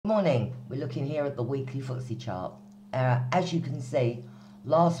Morning, we're looking here at the weekly Ftse chart. As you can see,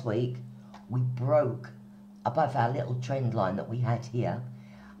 last week we broke above our little trend line that we had here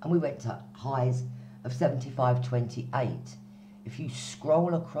and we went to highs of 75.28. If you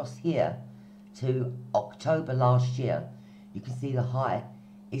scroll across here to October last year, you can see the high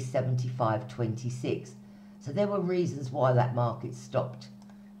is 75.26. So there were reasons why that market stopped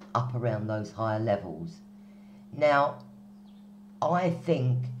up around those higher levels. Now, I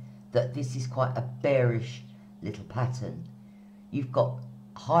think that this is quite a bearish little pattern. You've got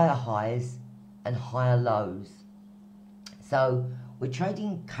higher highs and higher lows. So we're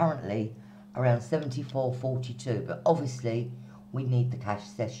trading currently around 74.42, but obviously we need the cash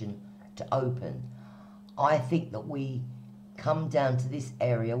session to open. I think that we come down to this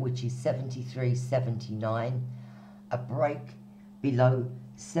area, which is 73.79. A break below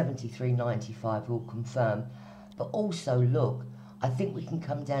 73.95 will confirm. But also look, I think we can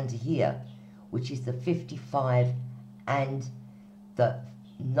come down to here, which is the 55 and the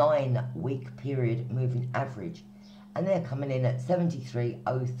 9-week period moving average. And they're coming in at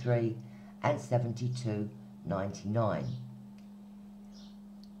 73.03 and 72.99.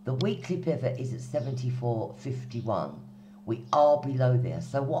 The weekly pivot is at 74.51. We are below there.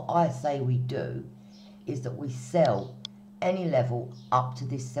 So what I say we do is that we sell any level up to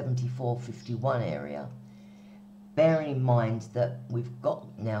this 74.51 area, bearing in mind that we've got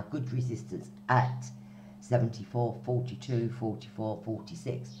now good resistance at 74.42, 44,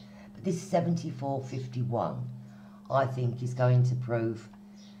 46. But this 74.51, I think, is going to prove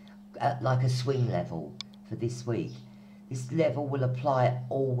like a swing level for this week. This level will apply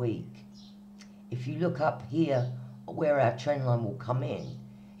all week. If you look up here where our trend line will come in,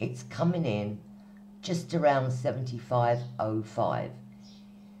 it's coming in just around 75.05.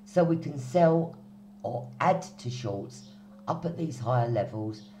 So we can sell or add to shorts up at these higher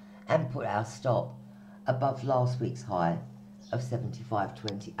levels and put our stop above last week's high of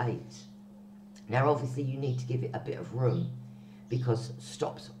 75.28. Now obviously you need to give it a bit of room because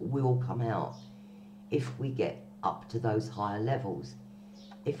stops will come out if we get up to those higher levels.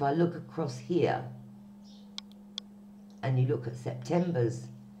 If I look across here and you look at this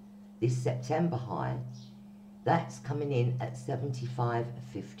September high, that's coming in at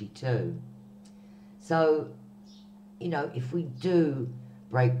 75.52. So, you know, if we do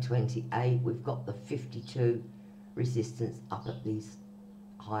break 28, we've got the 52 resistance up at these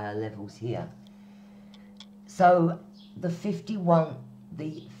higher levels here. So the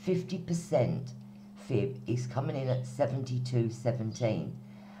 50% fib is coming in at 72.17.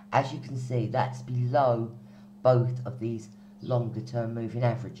 As you can see, that's below both of these longer term moving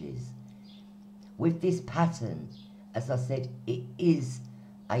averages. With this pattern, as I said, it is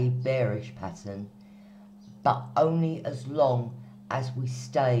a bearish pattern, but only as long as we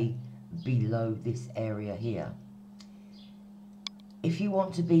stay below this area here. If you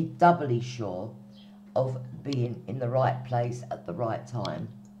want to be doubly sure of being in the right place at the right time,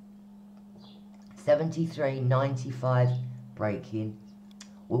 73.95 break-in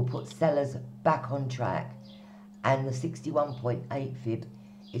will put sellers back on track, and the 61.8 fib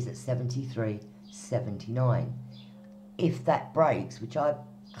is at 73.79. If that breaks, which I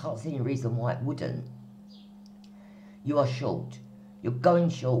can't see any reason why it wouldn't, you are short. You're going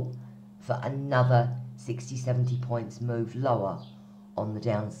short for another 60-70 points move lower on the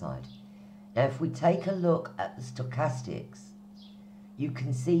downside. Now if we take a look at the stochastics, you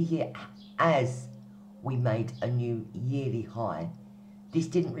can see here as we made a new yearly high, this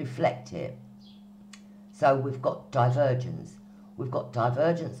didn't reflect it. So we've got divergence. We've got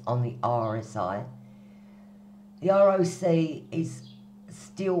divergence on the RSI. The ROC is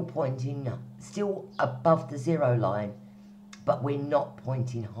still pointing, still above the zero line, but we're not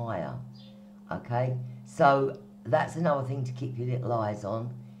pointing higher. Okay, so that's another thing to keep your little eyes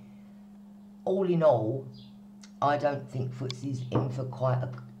on. All in all, I don't think Ftse's in for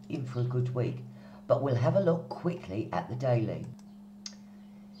a good week, but we'll have a look quickly at the daily.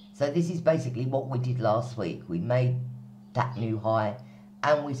 So this is basically what we did last week. We made that new high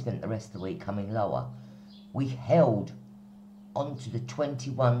and we spent the rest of the week coming lower. We held onto the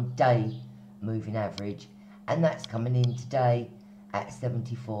 21-day moving average, and that's coming in today at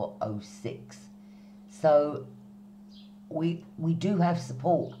 74.06. So we do have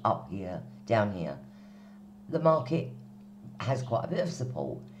support up here, down here. The market has quite a bit of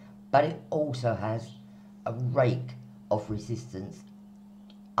support, but it also has a rake of resistance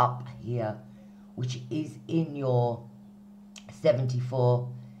up here, which is in your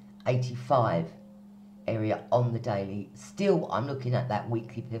 74.85 area on the daily. Still, I'm looking at that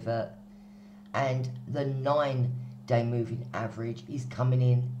weekly pivot and the 9 5-day moving average is coming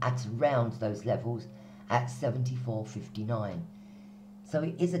in at around those levels at 74.59. So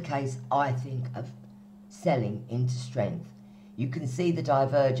it is a case, I think, of selling into strength. You can see the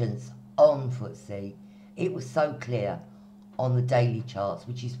divergence on Ftse. It was so clear on the daily charts,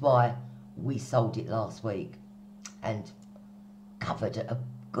 which is why we sold it last week and covered at a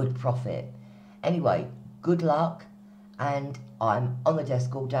good profit. Anyway, good luck, and I'm on the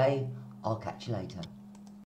desk all day. I'll catch you later.